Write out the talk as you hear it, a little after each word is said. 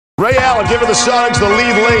Ray Allen giving the Sonics the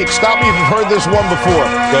lead late. Stop me if you've heard this one before.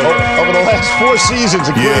 Over the last 4 seasons,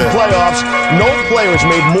 including playoffs, no players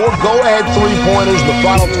made more go-ahead three-pointers in the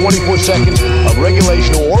final 24 seconds of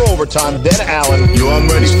regulation or overtime than Allen.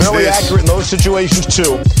 He's fairly accurate in those situations,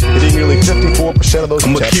 too. Hitting nearly 54% of those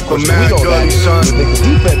attempts. Keep him mad gutty, son. I think the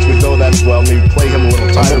defense would know that as well. Maybe play him a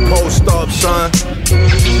little tighter. I'm a post up, son.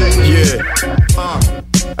 Yeah.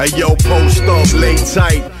 Hey, yo, post up, lay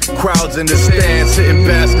tight. Crowds in the stands, hitting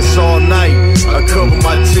baskets all night. I cover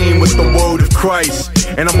my team with the word of Christ.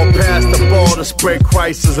 And I'ma pass the ball to spread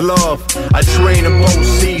Christ's love. I train in both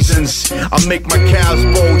seasons. I make my calves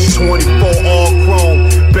bulge, 24 all chrome.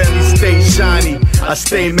 Belly stay shiny. I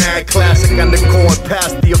stay mad classic on the court,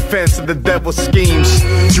 past the offense of the devil's schemes.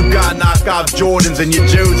 You got knockoff Jordans and your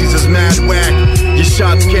jerseys is mad whack. Your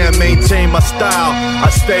shots can't maintain my style. I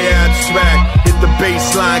stay abstract. Hit the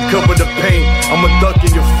baseline, cover the paint. I'm a duck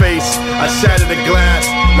in your face. I shatter the glass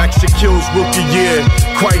like Shaquille's rookie year.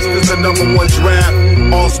 Christ is the #1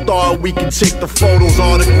 draft. All-star, we can take the photos,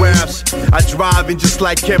 autographs. I drive in just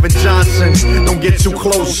like Kevin Johnson. Don't get too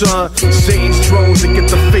close, son. Satan's drones and get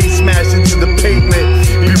the face smashed into the pavement.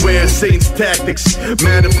 Beware Satan's tactics.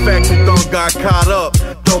 Matter of fact, we done got caught up.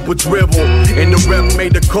 Double dribble, and the ref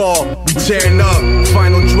made the call. We tearing up,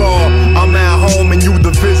 final draw. I'm at home and you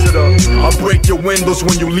the visitor. I'll break your windows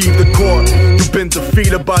when you leave the court. You've been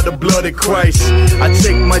defeated by the blood of Christ. I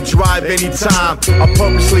take my drive anytime. I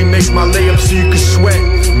purposely make my layup so you can sweat.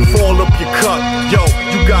 Fall up your cup, yo,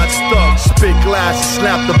 you got stuck. Spit glass and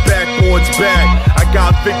slap the backboards back. I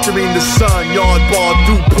got victory in the sun, yard ball,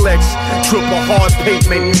 duplex. Triple hard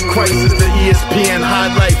pavement, Christ is the ESPN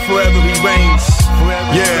highlight, forever he reigns.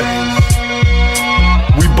 Yeah,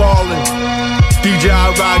 we ballin'. DJ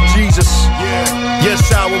I-Rock Jesus.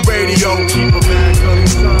 Yes, our radio. Keep a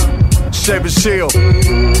man, Chevy Seal.